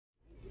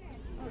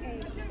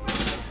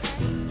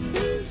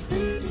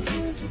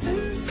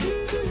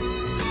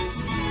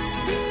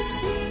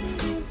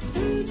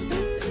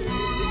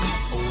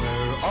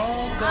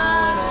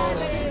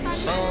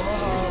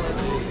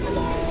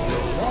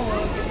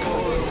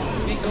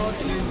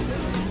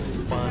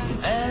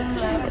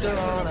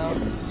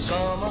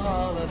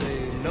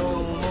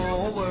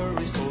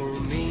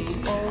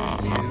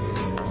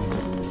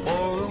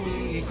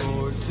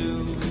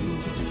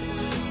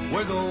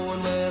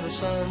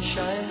sun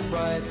shines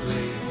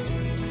brightly.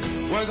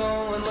 We're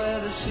going where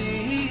the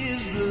sea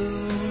is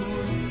blue.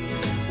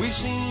 We've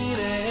seen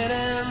it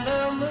in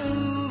the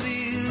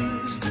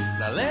movies.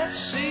 Now let's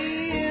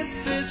see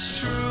if it's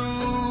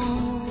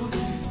true.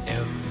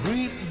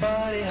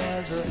 Everybody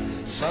has a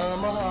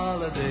summer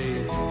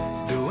holiday,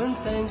 doing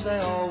things they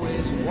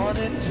always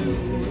wanted to.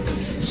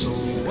 So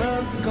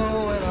we're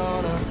going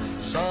on a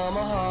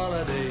summer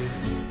holiday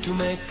to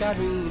make our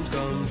dreams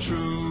come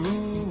true.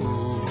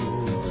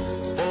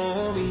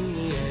 For me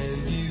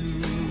and you.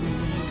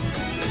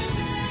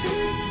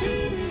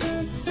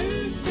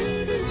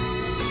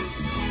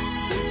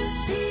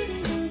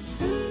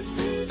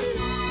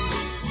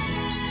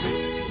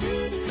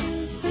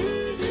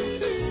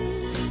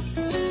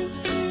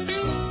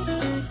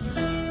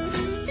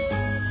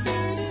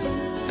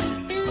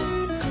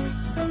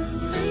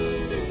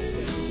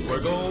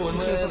 We're going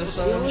where the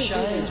sun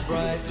shines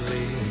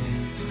brightly.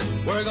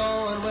 We're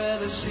going where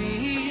the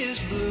sea is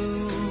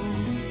blue.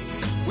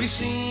 We've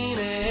seen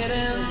it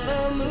in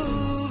the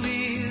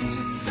movies.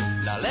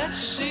 Now let's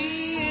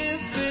see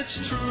if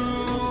it's true.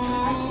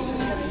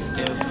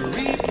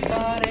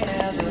 Everybody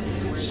has a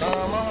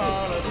summer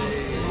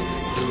holiday,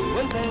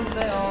 doing things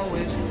they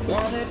always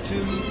wanted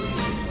to.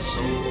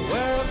 So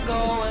we're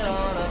going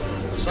on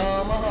a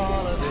summer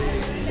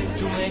holiday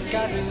to make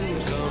our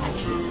dreams come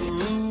true.